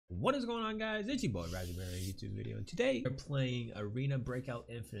What is going on, guys? It's your boy Ryzik on a YouTube video, and today we're playing Arena Breakout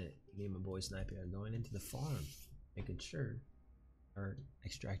Infinite. Me and my boy Sniper are going into the farm, making sure we're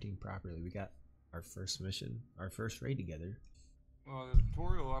extracting properly. We got our first mission, our first raid together. Well, the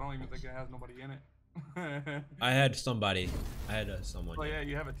tutorial, I don't even think it has nobody in it. I had somebody. I had someone. Oh yeah,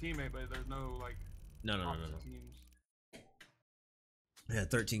 you have a teammate, but there's no like. No. Teams. I had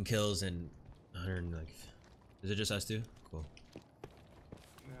 13 kills and 100 like. Is it just us two? Cool.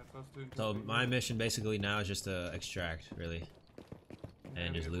 Yeah, it's us two. So my mission basically now is just to extract, really,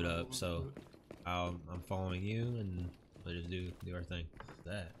 and just loot up. So I'm following you, and we'll just do our thing. What's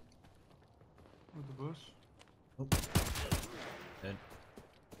that? With the bush. Oh. Dead.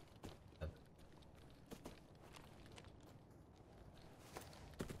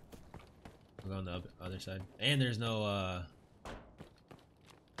 We'll go on the other side. And there's no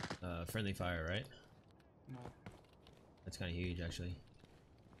friendly fire, right? No. That's kind of huge, actually.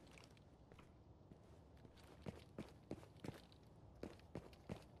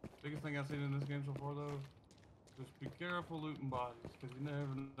 Biggest thing I've seen in this game so far, though, just be careful looting bodies, because you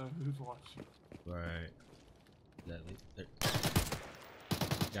never know who's watching. Right. There.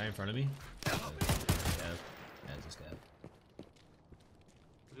 Guy in front of me? Yeah, it's this guy.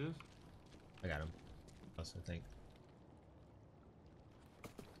 It is? I got him. Also, I think.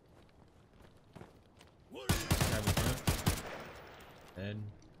 Guy in front. Dead.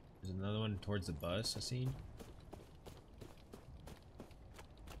 There's another one towards the bus, I seen.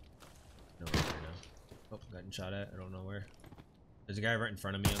 No, right now. Oh, gotten shot at. I don't know where. There's a guy right in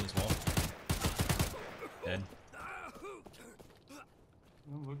front of me on this wall. Dead.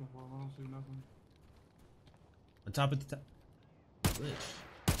 I'm looking for him. I don't see nothing. On top of the glitch.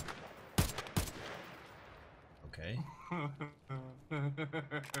 Okay.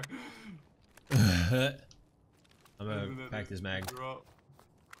 I'm gonna pack this mag.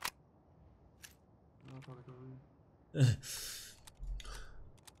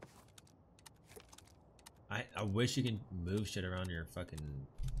 I wish you can move shit around your fucking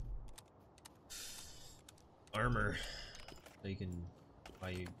armor so you can,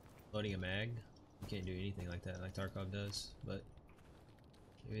 while you loading a mag, you can't do anything like that like Tarkov does, but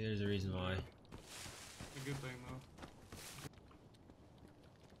maybe there's a reason why. It's a good thing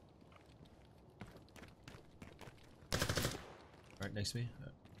though. Right next to me.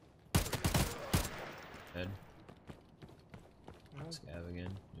 Dead. Scav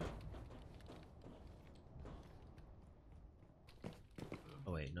again. Yep.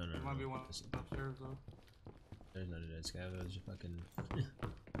 Oh wait, no. There might be one upstairs though. There's not a dead scav, it was just fucking.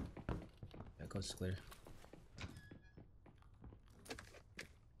 Yeah, coast is clear.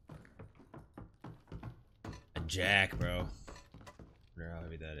 A jack, bro. I wonder how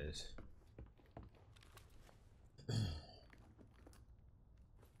heavy that is.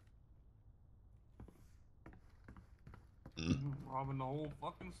 Robbing the whole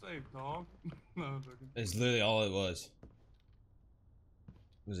fucking safe, dog. No, I'm joking. It's literally all it was.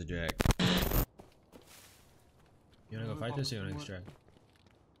 It was a jack. You wanna go fight this or you wanna extract?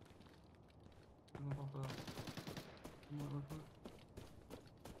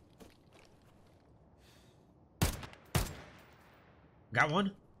 Got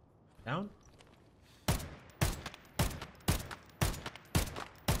one? Down?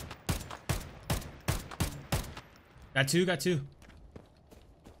 Got two.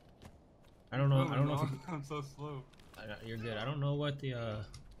 I don't know if you, I'm so slow. you're good. I don't know what the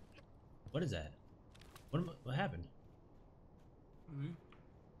what is that? What happened?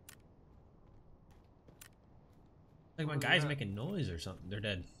 Like my guy's making noise or something. They're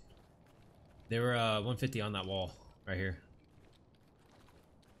dead. They were 150 on that wall right here.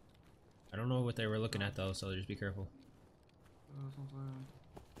 I don't know what they were looking at though, so just be careful.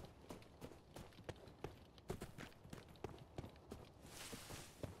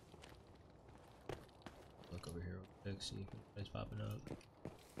 Look over here real quick, see if it's popping up.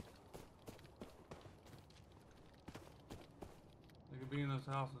 They could be in those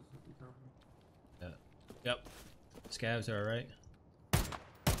houses, so be careful. Yeah. Yep. Scavs are alright.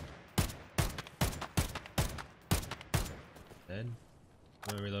 Dead. I'm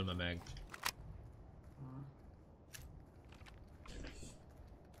gonna reload my mag.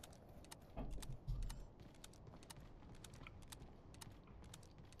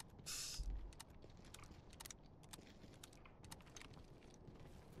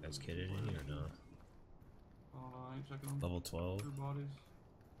 Guys kitted in here or not? I ain't checking them. Level 12. Bodies.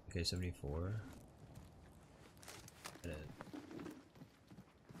 Okay, 74. Dead.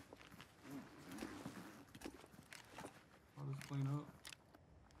 I'll just clean up.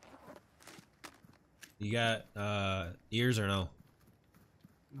 You got ears or no?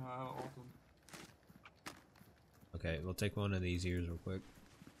 No, I don't ult them. Okay, we'll take one of these ears real quick.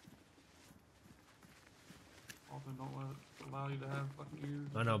 Ult them don't allow you to have fucking ears.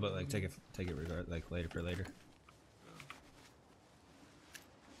 I know, but like take it regard like later for later. Yeah.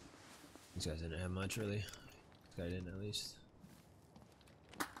 These guys didn't have much really. This guy didn't at least.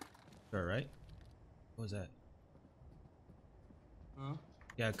 All right. What was that? Huh?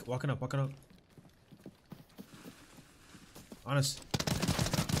 Yeah, walking up, walking up. Honest.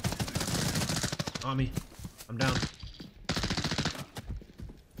 On me. I'm down.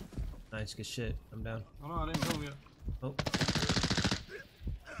 Nice, good shit. I'm down. Oh no, I didn't kill him yet. Oh.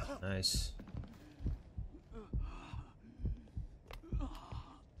 Nice.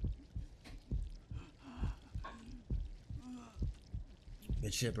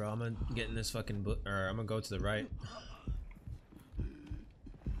 Good shit, bro. I'm gonna get in this fucking or I'm gonna go to the right.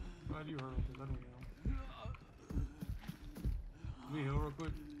 Glad you heard him, because I didn't know. Let me heal real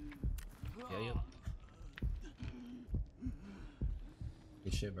quick. Yeah, yep.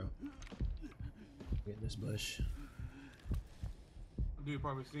 Good shit, bro. Get in this bush. The dude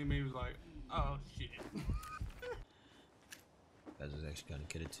probably seen me, he was like, oh shit. That was actually kind of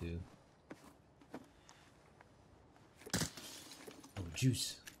kitted too. Oh,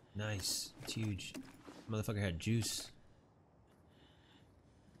 juice. Nice. It's huge. Motherfucker had juice.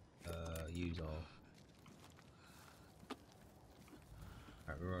 Use all.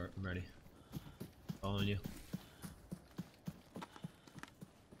 Alright, I'm ready. Following you.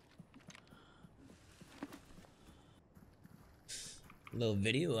 A little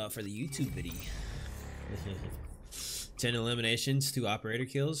video out for the YouTube video. 10 eliminations, 2 operator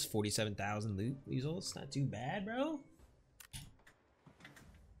kills, 47,000 loot results. Not too bad, bro.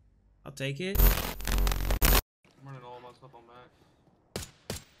 I'll take it. I'm running all my stuff on max.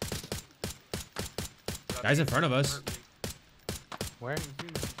 Guys in front of us. Where?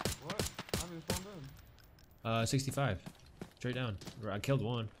 What? I haven't spawned in. 65. Straight down. I killed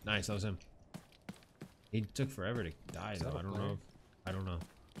one. Nice, that was him. He took forever to die though. I don't know. I don't know.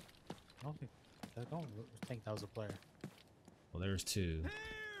 I don't think that was a player. Well, there's 2.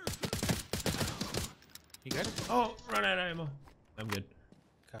 You good? Oh, run out of ammo. I'm good.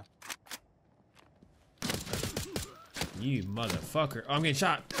 Okay. You motherfucker. Oh, I'm getting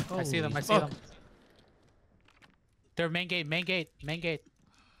shot. I see them. I see them. They're main gate. Main gate. Main gate.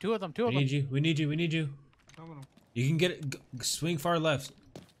 2 of them. 2 of them. We need you. We need you. We need you. Coming. You can get it. Swing far left.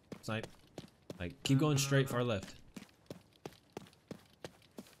 Snipe. Like, keep going straight far left.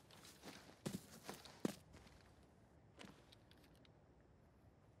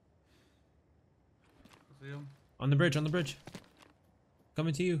 I see him. On the bridge. On the bridge.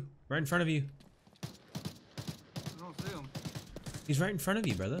 Coming to you. Right in front of you. I don't see him. He's right in front of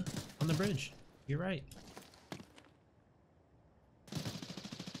you, brother. On the bridge. You're right.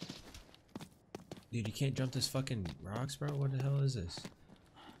 Dude, you can't jump this fucking rocks, bro. What the hell is this?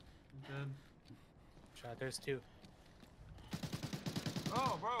 I'm dead. Shot. There's 2.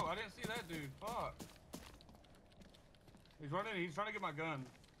 Oh, bro, I didn't see that dude. Fuck. He's running. He's trying to get my gun.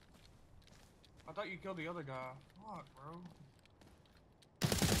 I thought you killed the other guy. Fuck, bro.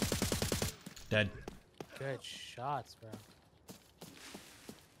 Dead. Good shots, bro.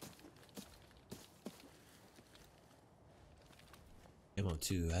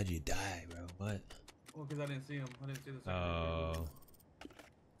 MO2, how'd you die, bro? What? Well, because I didn't see him. I didn't see the second Oh. dude.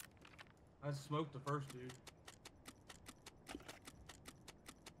 I smoked the first dude.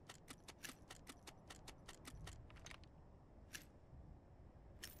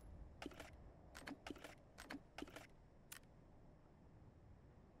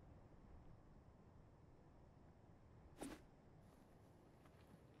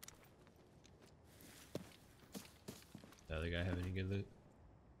 The other guy have any good loot?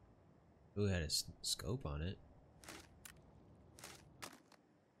 Ooh, had a scope on it.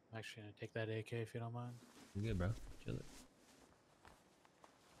 I'm actually gonna take that AK if you don't mind. You good, bro? Chill it.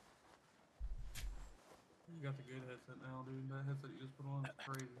 You got the good headset now, dude. That headset you just put on is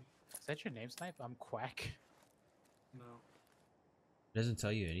crazy. Is that your name, Snipe? I'm Quack. No. It doesn't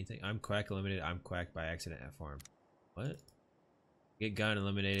tell you anything. I'm quack eliminated. I'm quack by accident at farm. What? Get gun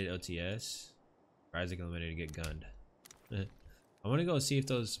eliminated OTS. Ryzik eliminated get gunned. I want to go see if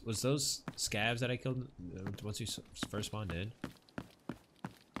those scabs that I killed once you first spawned in.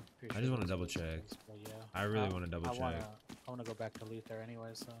 I just want to double check. But yeah, I really want to double check. I wanna go back to loot there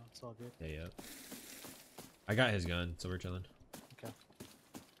anyway, so it's all good. Yeah, yeah. I got his gun, so we're chilling. Okay.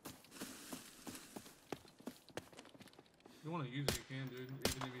 If you want to use it, you can, dude.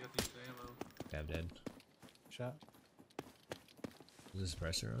 Even if you have to use ammo. Scab dead. Shot. Is there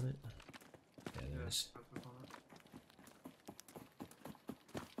a suppressor on it? Yeah, there Yeah, is. that's what's on it.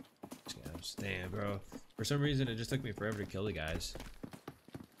 Damn, bro. For some reason, it just took me forever to kill the guys.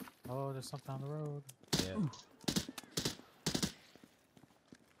 Oh, there's something on the road. Yeah.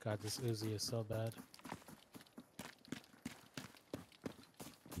 God, this Uzi is so bad.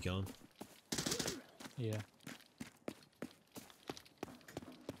 You kill him? Yeah.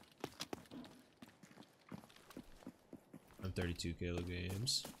 I'm 32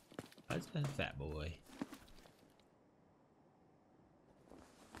 kilograms. That's a fat boy.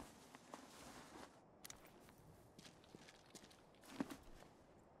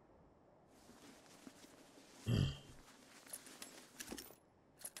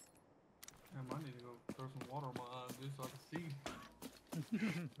 Damn, I need to go throw some water on my eyes just so I can see.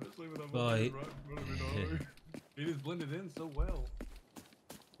 Especially when I'm Well, right he- in front of me, dog. He just blended in so well.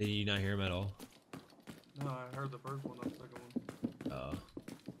 Did you not hear him at all? No, I heard the first one, not the second one. Oh.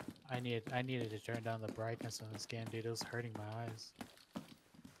 I needed to turn down the brightness on this game, dude. It was hurting my eyes.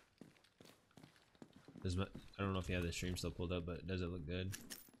 I don't know if you have the stream still pulled up, but does it look good?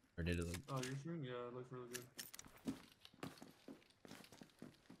 Or did it look... Oh, your stream? Yeah, it looks really good.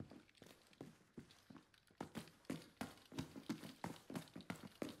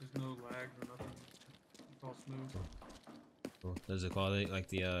 There's no lags or nothing. It's all smooth. Cool. Does the quality, like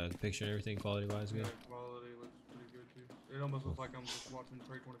the picture and everything, quality-wise good? Yeah, quality looks pretty good too. It almost looks like I'm just watching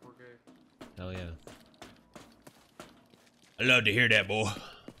straight 24K. Hell yeah. I love to hear that, boy.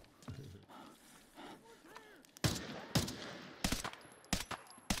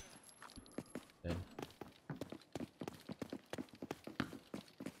 Dead.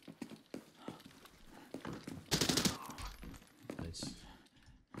 Nice.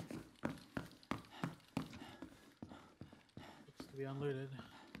 Looks to be unlooted.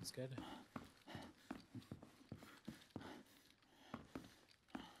 That's good.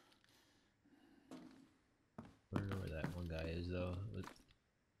 I don't know where that one guy is though.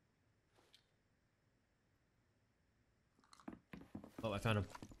 Oh, I found him.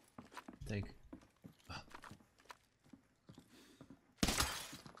 I think. Ah.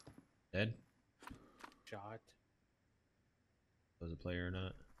 Dead? Shot. Was a player or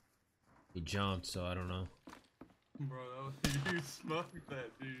not? He jumped, so I don't know. Bro, that was, you smoked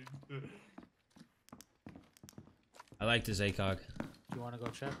that, dude. I like this ACOG. Do you want to go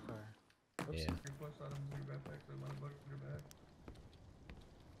check or? Oops. Yeah. Your flesh items in your backpack, so my bucket in your bag.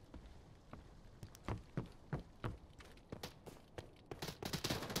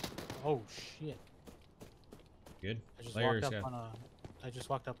 Oh shit! Good. I just Player walked up scout. on I just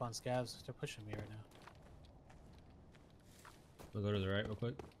walked up on scavs. They're pushing me right now. We'll go to the right real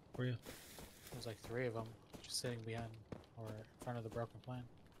quick for you. There's like 3 of them just sitting behind or in front of the broken plane.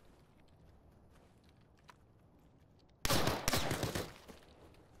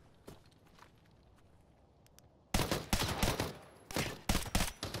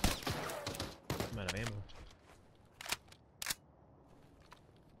 I'm out of ammo.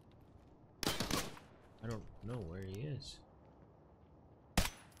 I don't know where he is.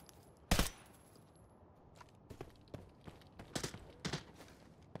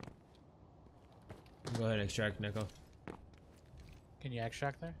 Go ahead and extract Neko. Can you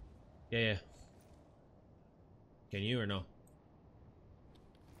extract there? Yeah, yeah. Can you or no?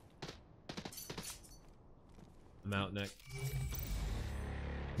 I'm out, Nick.